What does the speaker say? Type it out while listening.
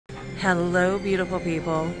Hello beautiful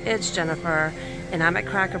people, it's Jennifer and I'm at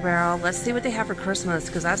Cracker Barrel. Let's see what they have for Christmas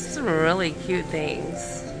because that's some really cute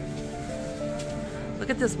things. Look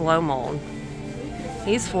at this blow mold.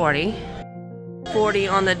 He's 40. 40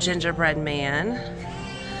 on the gingerbread man.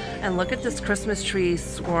 And look at this Christmas tree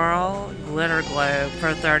swirl glitter globe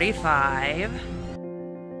for $35.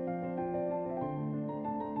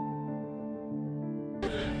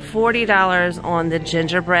 $40 on the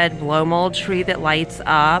gingerbread blow mold tree that lights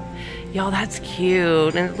up. Y'all, that's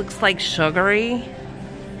cute. And it looks like sugary.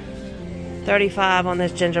 $35 on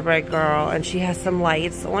this gingerbread girl, and she has some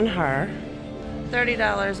lights on her.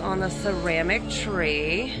 $30 on the ceramic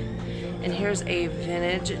tree. And here's a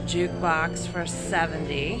vintage jukebox for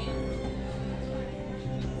 $70.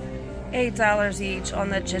 $8 each on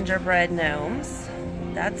the gingerbread gnomes.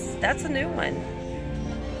 That's a new one.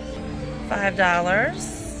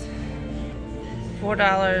 $5.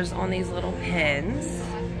 $4 on these little pins.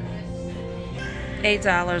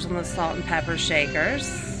 $8 on the salt and pepper shakers.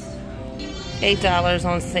 $8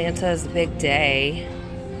 on Santa's Big Day.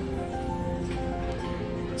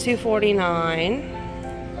 $2.49.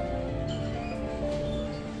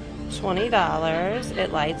 $20.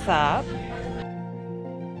 It lights up.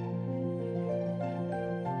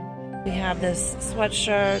 We have this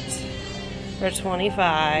sweatshirt for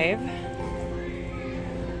 $25.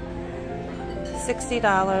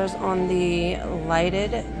 $60 on the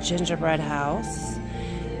lighted gingerbread house,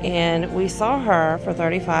 and we saw her for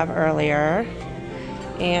 $35 earlier,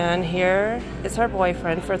 and here is her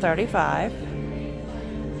boyfriend for $35.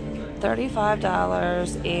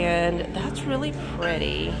 $35, and that's really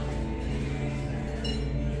pretty.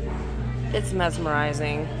 It's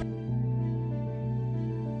mesmerizing.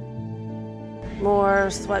 More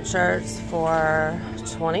sweatshirts for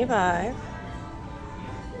 $25.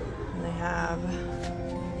 And they have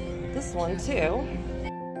this one too.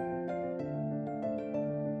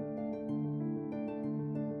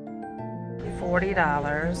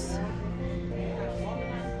 $40.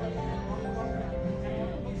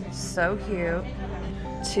 So cute.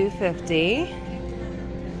 $2.50.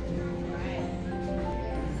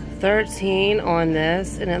 $13 on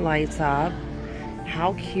this, and it lights up.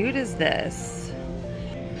 How cute is this?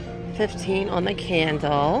 $15 on the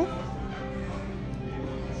candle.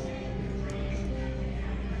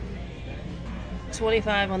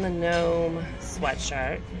 $25 on the gnome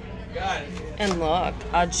sweatshirt. And look,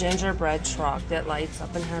 a gingerbread truck that lights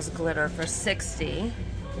up and has glitter for $60.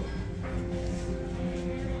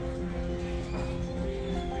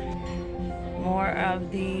 More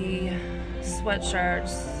of the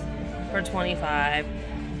sweatshirts for $25.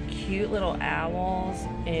 Cute little owls,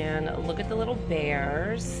 and look at the little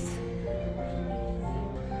bears.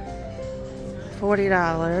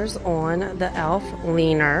 $40 on the elf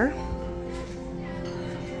leaner.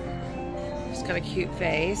 It's got a cute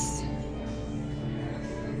face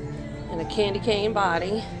and a candy cane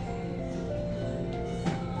body.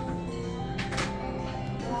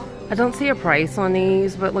 I don't see a price on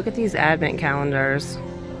these, but look at these advent calendars.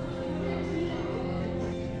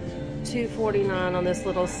 $2.49 on this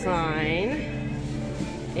little sign,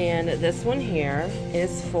 and this one here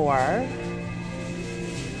is for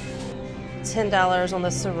 $10 on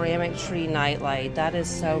the ceramic tree nightlight. That is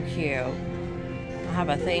so cute. I have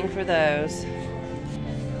a thing for those.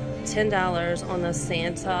 $10 on the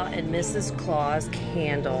Santa and Mrs. Claus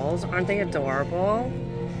candles. Aren't they adorable?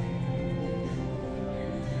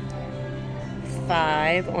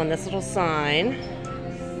 $5 on this little sign.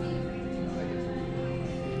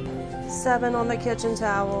 $7 on the kitchen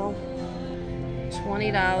towel.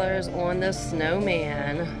 $20 on the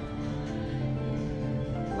snowman.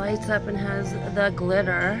 Lights up and has the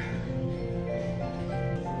glitter.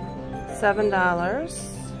 $7.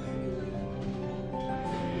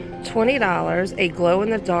 $20, a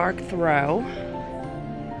glow-in-the-dark throw.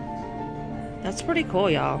 That's pretty cool,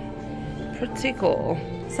 y'all. Pretty cool.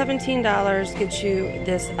 $17 gets you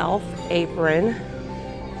this elf apron,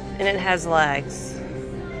 and it has legs.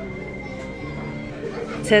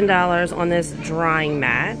 $10 on this drying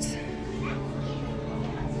mat.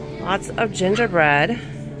 Lots of gingerbread.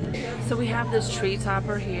 So we have this tree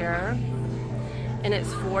topper here, and it's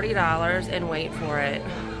 $40, and wait for it.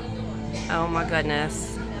 Oh my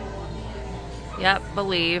goodness. Yep,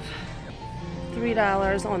 believe.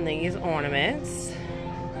 $3 on these ornaments.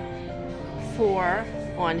 $4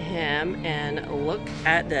 on him, and look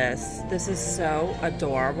at this. This is so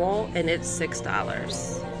adorable, and it's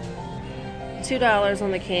 $6. $2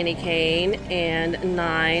 on the candy cane, and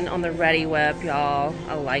 $9 on the Ready Whip, y'all.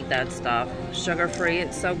 I like that stuff. Sugar-free,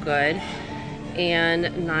 it's so good. And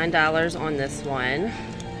 $9 on this one.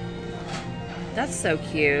 That's so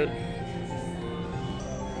cute.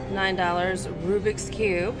 $9 Rubik's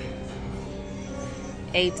Cube.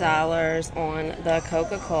 $8 on the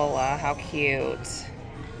Coca-Cola. How cute.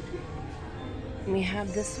 We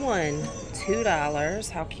have this one, $2.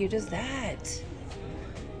 How cute is that?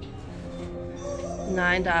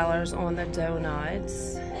 $9 on the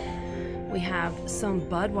donuts. We have some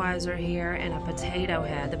Budweiser here and a potato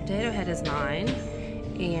head. The potato head is $9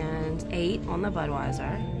 and $8 on the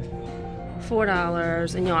Budweiser.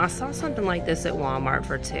 $4, and I saw something like this at Walmart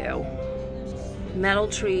for $2. Metal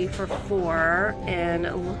tree for $4, and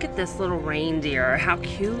look at this little reindeer. How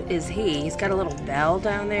cute is he? He's got a little bell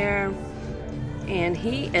down there, and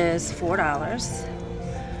he is $4.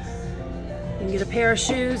 You can get a pair of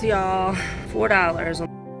shoes, y'all. $4.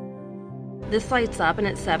 This lights up and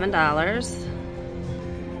it's $7.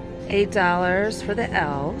 $8 for the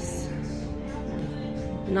elves.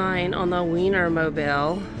 $9 on the Wiener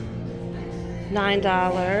Mobile.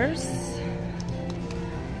 $9.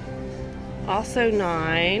 Also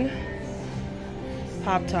 $9.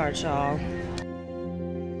 Pop-Tarts, y'all.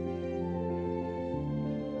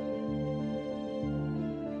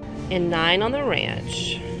 And $9 on the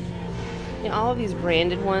ranch. Yeah, all of these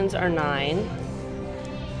branded ones are $9.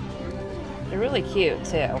 They're really cute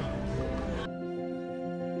too.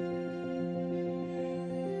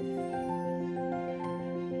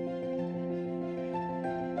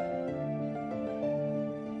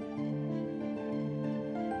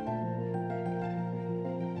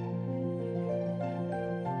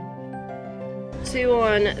 $2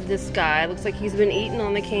 on this guy. Looks like he's been eating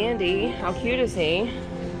on the candy. How cute is he?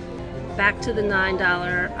 Back to the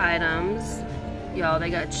 $9 items. Y'all, they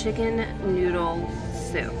got chicken noodle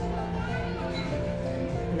soup.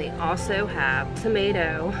 And they also have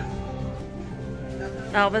tomato.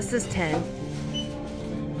 Elvis is $10.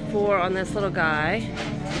 $4 on this little guy.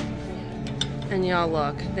 And y'all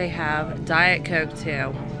look, they have Diet Coke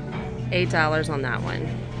too. $8 on that one.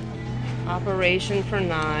 Operation for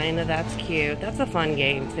 $9, that's cute. That's a fun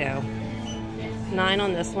game too. $9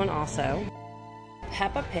 on this one also.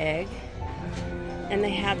 Peppa Pig. And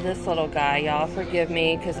they have this little guy, y'all forgive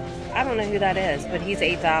me, because I don't know who that is, but he's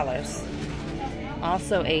 $8.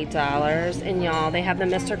 Also $8. And y'all, they have the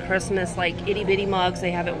MR.CHRISTMAS like itty bitty mugs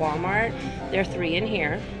they have at Walmart. There are 3 in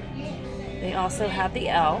here. They also have the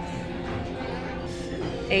elf.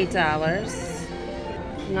 $8.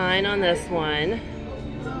 $9 on this one.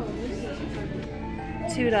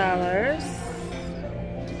 $2.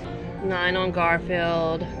 $9 on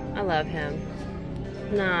Garfield. I love him.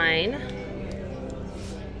 $9.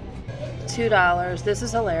 $2. This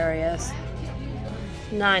is hilarious.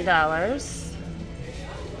 $9.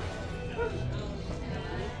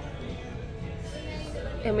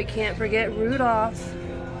 And we can't forget Rudolph.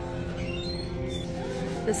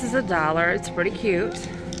 This is $1. It's pretty cute.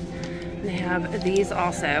 They have these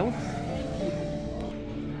also.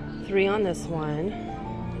 $3 on this one.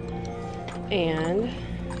 And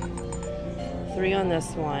 $3 on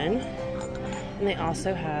this one. And they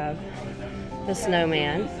also have the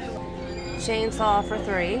snowman. Chainsaw for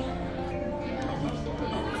 $3.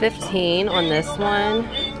 $15 on this one.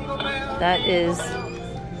 That is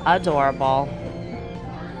adorable.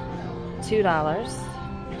 $2.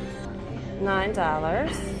 $9.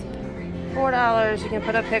 $4. You can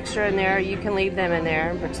put a picture in there. You can leave them in there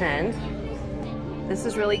and pretend. This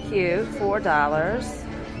is really cute. $4.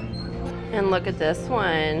 And look at this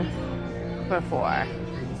one for $4.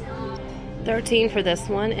 $13 for this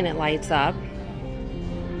one, and it lights up.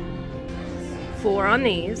 $4 on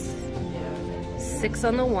these. $6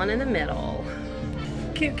 on the one in the middle.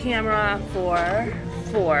 Cute camera for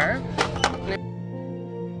 $4.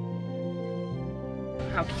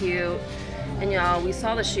 How cute. And y'all, we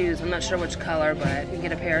saw the shoes. I'm not sure which color, but you can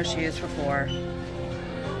get a pair of shoes for $4.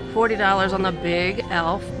 $40 on the big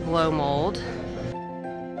elf blow mold.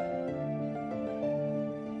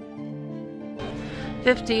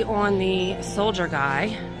 $50 on the soldier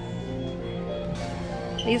guy.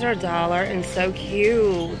 These are $1 and so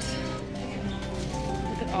cute.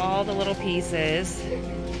 Look at all the little pieces.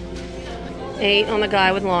 $8 on the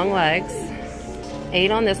guy with long legs.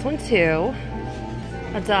 $8 on this one too.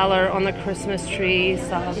 $1 on the Christmas tree,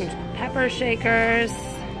 salt and pepper shakers.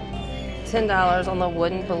 $10 on the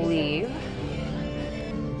wouldn't believe.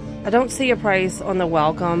 I don't see a price on the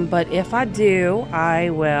welcome, but if I do, I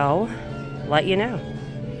will let you know.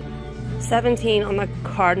 $17 on the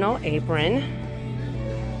cardinal apron.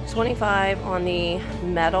 $25 on the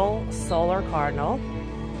metal solar cardinal.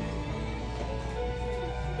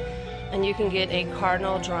 And you can get a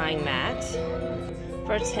cardinal drying mat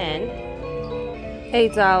for $10.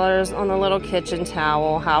 $8 on the little kitchen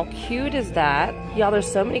towel. How cute is that? Y'all, there's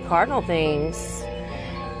so many cardinal things.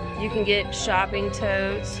 You can get shopping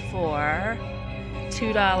totes for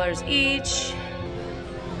 $2 each.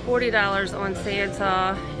 $40 on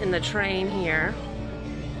Santa in the train here.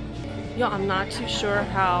 Yo, I'm not too sure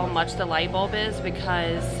how much the light bulb is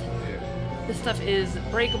because this stuff is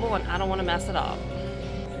breakable and I don't want to mess it up.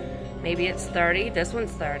 Maybe it's 30. This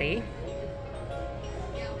one's 30.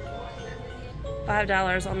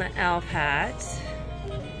 $5 on the elf hat.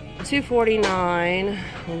 $2.49.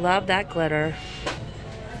 Love that glitter.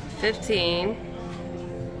 15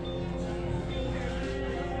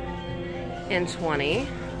 and 20.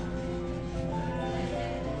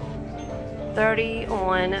 30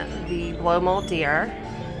 on the blow mold deer.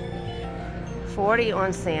 40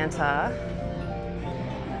 on Santa.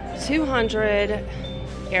 200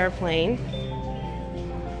 airplane.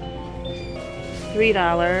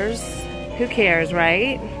 $3. Who cares,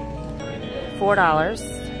 right? $4.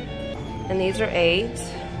 And these are 8.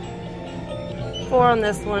 4 on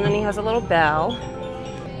this one, and he has a little bell.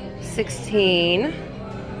 16.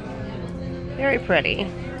 Very pretty.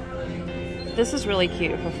 This is really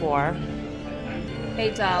cute for 4.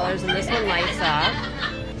 $8, and this one lights up.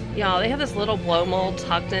 Y'all, they have this little blow mold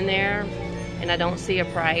tucked in there, and I don't see a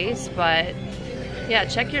price, but yeah,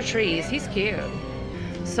 check your trees. He's cute.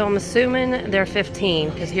 So I'm assuming they're 15,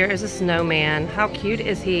 because here is a snowman. How cute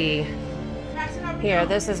is he? Here,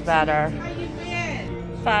 this is better.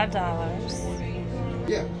 $5.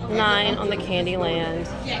 9 on the Candyland.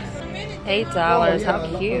 $8. How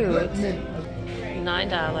cute. $9.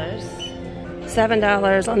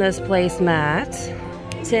 $7 on this placemat.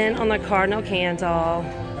 10 on the cardinal candle.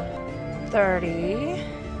 30.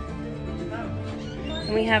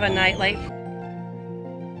 And we have a nightlight.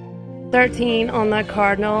 13 on the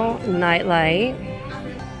cardinal nightlight.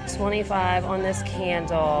 25 on this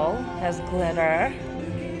candle. Has glitter.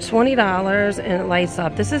 $20 and it lights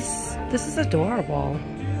up. This is adorable.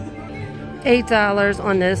 $8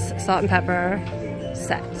 on this salt and pepper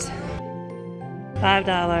set.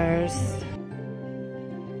 $5.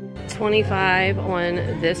 25 on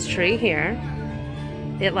this tree here.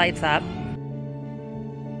 It lights up.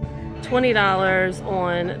 $20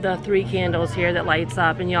 on the 3 candles here that lights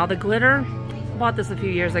up. And y'all, the glitter, I bought this a few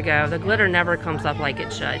years ago. The glitter never comes up like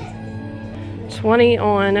it should. 20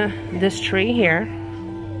 on this tree here.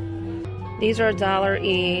 These are $1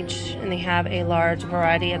 each, and they have a large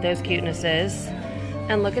variety of those cutenesses.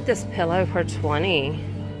 And look at this pillow for 20.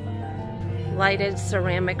 Lighted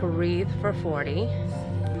ceramic wreath for 40.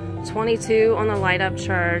 22 on the light up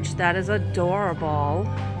church. That is adorable.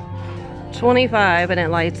 25 and it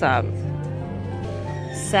lights up.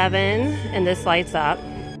 7 and this lights up.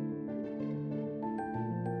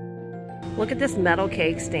 Look at this metal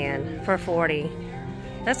cake stand for 40.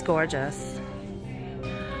 That's gorgeous.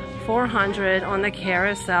 400 on the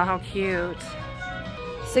carousel. How cute.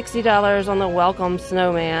 $60 on the welcome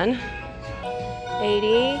snowman.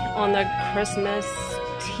 80 on the Christmas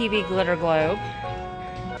TV glitter globe.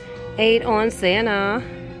 8 on Santa.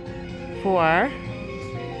 4.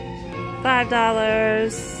 $5.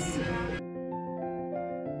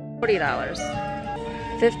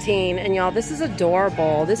 $40. 15. And y'all, this is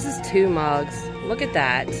adorable. This is 2 mugs. Look at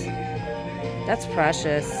that. That's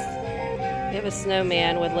precious. We have a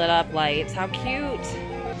snowman with lit up lights. How cute.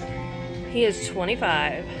 He is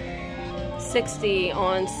 25. 60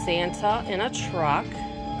 on Santa in a truck.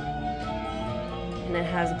 And it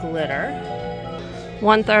has glitter.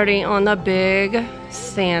 130 on the big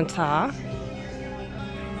Santa.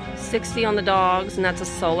 60 on the dogs, and that's a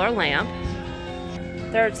solar lamp.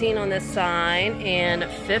 13 on this sign, and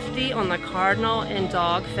 50 on the cardinal and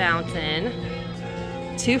dog fountain.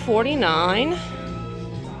 $2.49.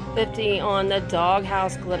 50 on the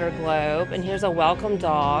doghouse glitter globe, and here's a welcome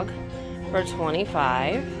dog for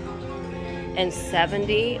 25. And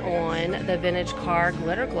 70 on the vintage car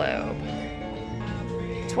glitter globe.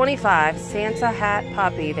 25 Santa hat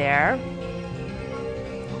puppy there.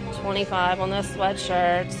 25 on the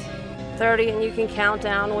sweatshirt. 30 and you can count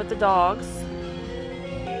down with the dogs.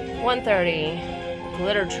 130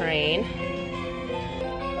 glitter train.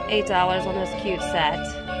 $8 on this cute set.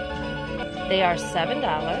 They are $7.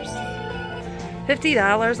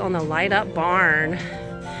 $50 on the light up barn.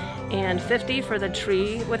 And $50 for the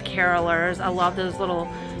tree with carolers. I love those little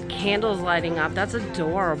candles lighting up. That's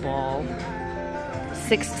adorable.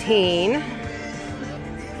 16.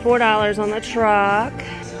 $4 on the truck.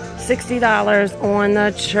 $60 on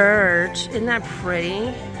the church. Isn't that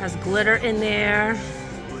pretty? Has glitter in there.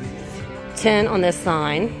 10 on this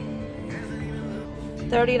sign.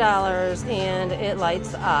 $30 and it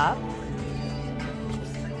lights up.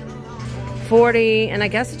 40 and I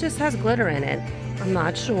guess it just has glitter in it. I'm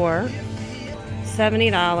not sure.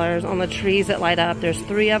 $70 on the trees that light up. There's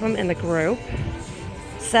 3 of them in the group.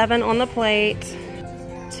 $7 on the plate.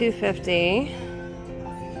 $2.50.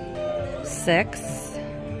 $6.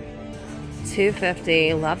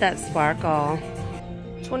 $2.50. Love that sparkle.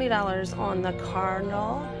 $20 on the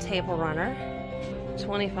cardinal table runner.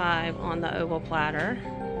 $25 on the oval platter.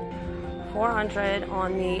 $400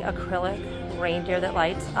 on the acrylic reindeer that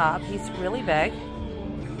lights up. He's really big.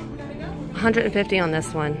 $150 on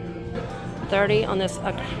this one. $30 on this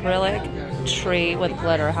acrylic tree with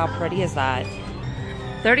glitter. How pretty is that?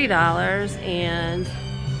 $30, and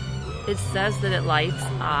it says that it lights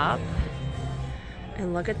up.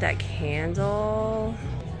 And look at that candle.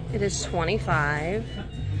 It is $25.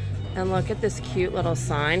 And look at this cute little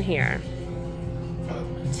sign here.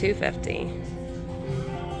 $2.50.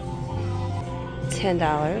 $10.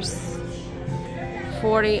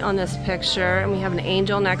 $40 on this picture, and we have an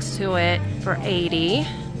angel next to it for $80.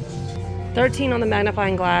 $13 on the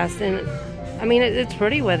magnifying glass, and I mean it's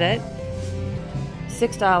pretty with it.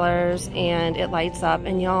 $6, and it lights up,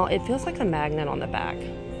 and y'all, it feels like a magnet on the back.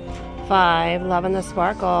 $5, loving the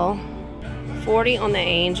sparkle. $40 on the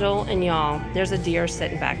angel, and y'all, there's a deer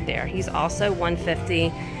sitting back there. He's also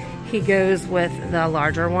 $150. He goes with the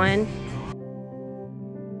larger one.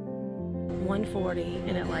 $140,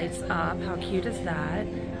 and it lights up. How cute is that?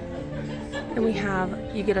 And we have,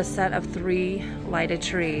 you get a set of 3 lighted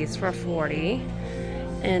trees for $40.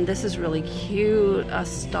 And this is really cute, a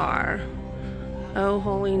star. Oh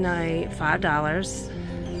Holy Night, $5.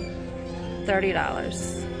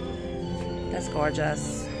 $30. That's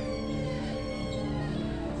gorgeous.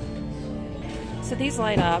 So these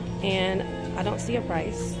light up, and I don't see a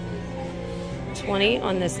price. $20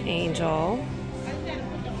 on this angel.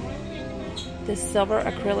 This silver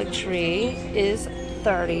acrylic tree is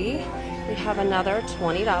 $30. We have another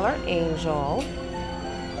 $20 angel.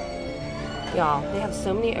 Y'all, they have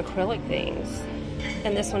so many acrylic things.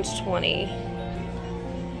 And this one's $20.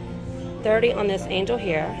 $30 on this angel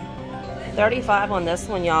here. $35 on this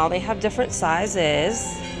one, y'all. They have different sizes.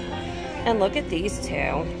 And look at these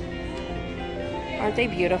two. Aren't they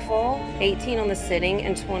beautiful? $18 on the sitting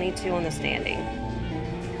and $22 on the standing.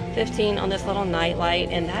 $15 on this little night light,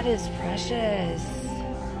 and that is precious.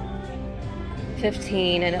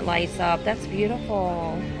 $15, and it lights up. That's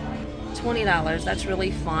beautiful. $20, that's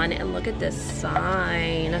really fun. And look at this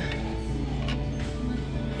sign.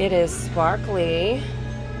 It is sparkly.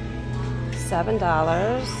 $7.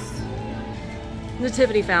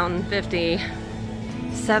 Nativity fountain, $50.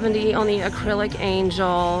 $70 on the acrylic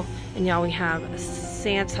angel. And y'all, we have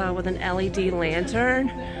Santa with an LED lantern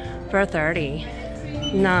for $30.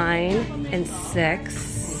 $9 and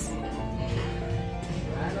 $6.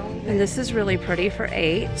 And this is really pretty for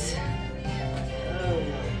 $8.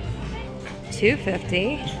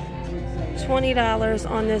 $2.50. $20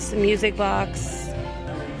 on this music box.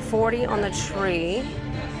 $40 on the tree.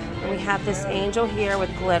 And we have this angel here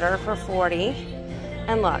with glitter for $40.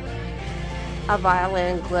 And look, a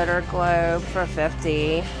violin glitter globe for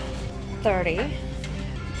 $50. $30.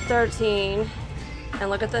 $13. And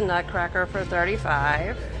look at the nutcracker for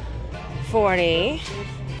 $35. $40.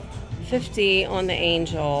 $50 on the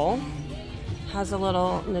angel. Has a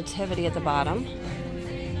little nativity at the bottom.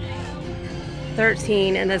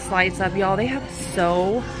 $13, and this lights up. Y'all, they have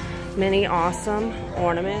so many awesome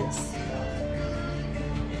ornaments.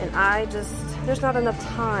 And there's not enough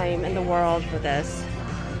time in the world for this.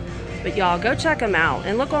 But y'all, go check them out.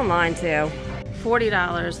 And look online too.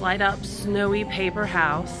 $40, light up snowy paper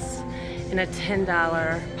house. And a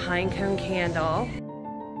 $10 pine cone candle.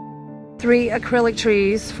 3 acrylic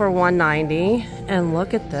trees for $190. And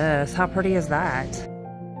look at this. How pretty is that?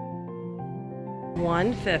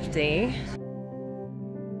 $150.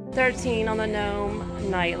 $13 on the gnome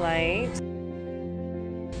nightlight.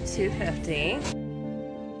 $250.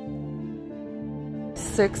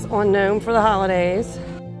 $6 on gnome for the holidays.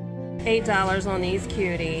 $8 on these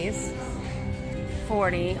cuties.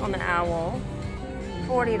 $40 on the owl.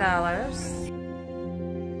 $40.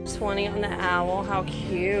 $20 on the owl. How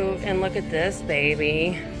cute. And look at this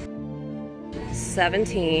baby.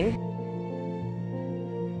 $17.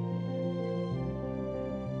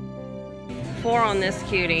 $4 on this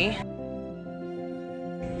cutie.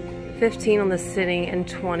 $15 on the sitting and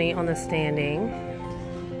 $20 on the standing.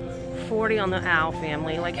 $40 on the owl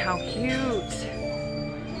family. Like, how cute.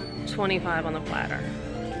 $25 on the platter.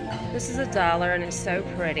 This is $1 and it's so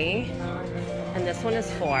pretty. And this one is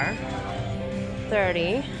 $4.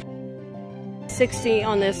 $30. $60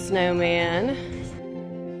 on this snowman.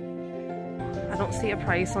 I don't see a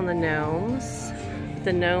price on the gnomes.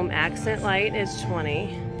 The gnome accent light is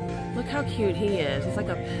 $20. Look how cute he is. He's like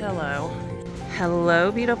a pillow.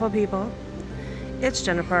 Hello, beautiful people. It's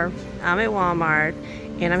Jennifer. I'm at Walmart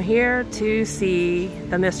and I'm here to see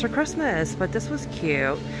the Mr. Christmas, but this was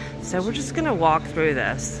cute. So we're just gonna walk through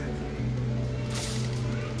this.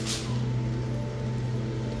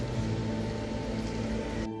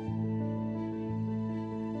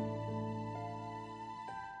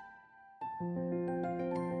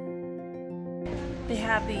 They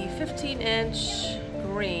have the 15-inch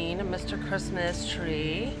green Mr. Christmas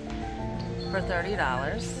tree for $30.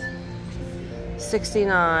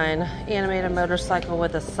 $69 animated motorcycle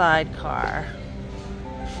with a sidecar.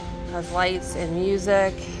 Has lights and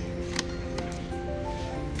music.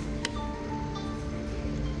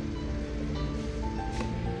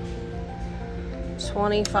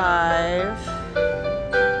 $25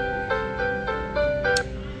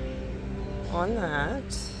 on that.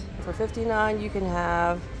 For $59 you can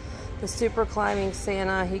have the super climbing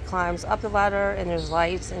Santa. He climbs up the ladder and there's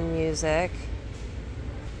lights and music.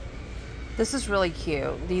 This is really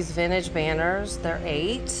cute. These vintage banners, they're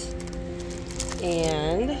 $8.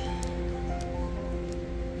 And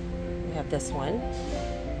we have this one.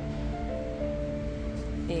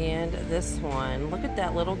 And this one. Look at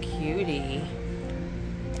that little cutie.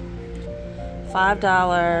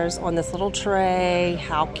 $5 on this little tray.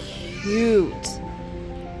 How cute.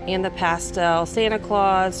 And the pastel Santa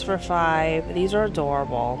Claus for $5. These are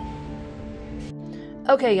adorable.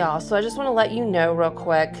 Okay, y'all, so I just want to let you know real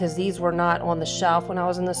quick, because these were not on the shelf when I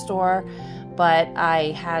was in the store, but I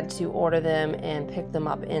had to order them and pick them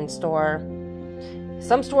up in store.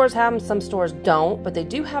 Some stores have them, some stores don't, but they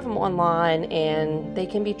do have them online, and they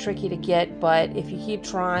can be tricky to get, but if you keep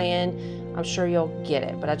trying, I'm sure you'll get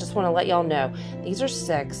it. But I just want to let y'all know, these are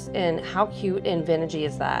 $6, and how cute and vintagey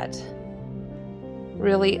is that?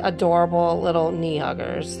 Really adorable little knee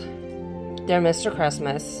huggers. They're Mr.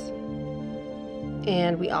 Christmas.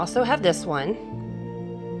 And we also have this one.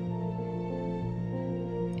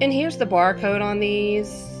 And here's the barcode on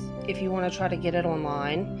these if you want to try to get it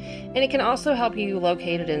online. And it can also help you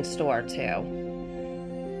locate it in store too.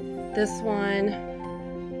 This one.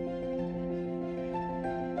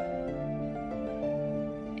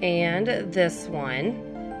 And this one.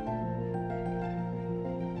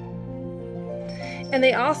 And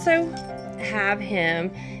they also have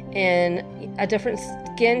him in a different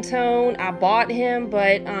skin tone. I bought him,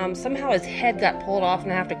 but somehow his head got pulled off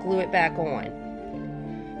and I have to glue it back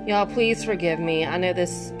on. Y'all, please forgive me. I know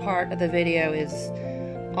this part of the video is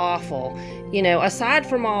awful. You know, aside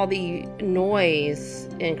from all the noise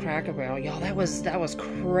in Cracker Barrel, y'all, that was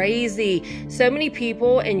crazy. So many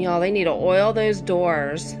people, and y'all, they need to oil those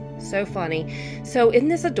doors. So funny. So isn't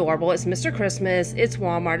this adorable? It's Mr. Christmas. It's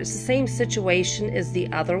Walmart. It's the same situation as the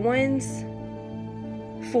other ones.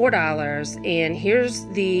 $4. And here's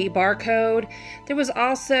the barcode. There was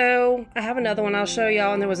also, I have another one I'll show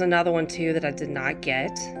y'all, and there was another one too that I did not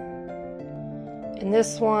get. And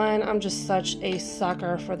this one, I'm just such a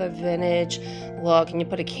sucker for the vintage look. And you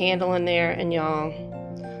put a candle in there, and y'all,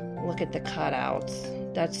 look at the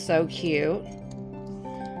cutouts. That's so cute.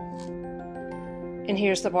 And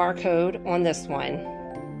here's the barcode on this one.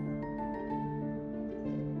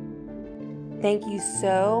 Thank you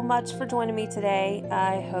so much for joining me today.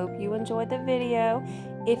 I hope you enjoyed the video.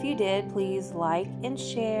 If you did, please like and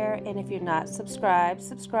share. And if you're not subscribed,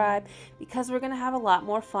 subscribe, because we're going to have a lot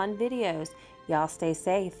more fun videos. Y'all stay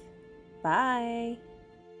safe. Bye.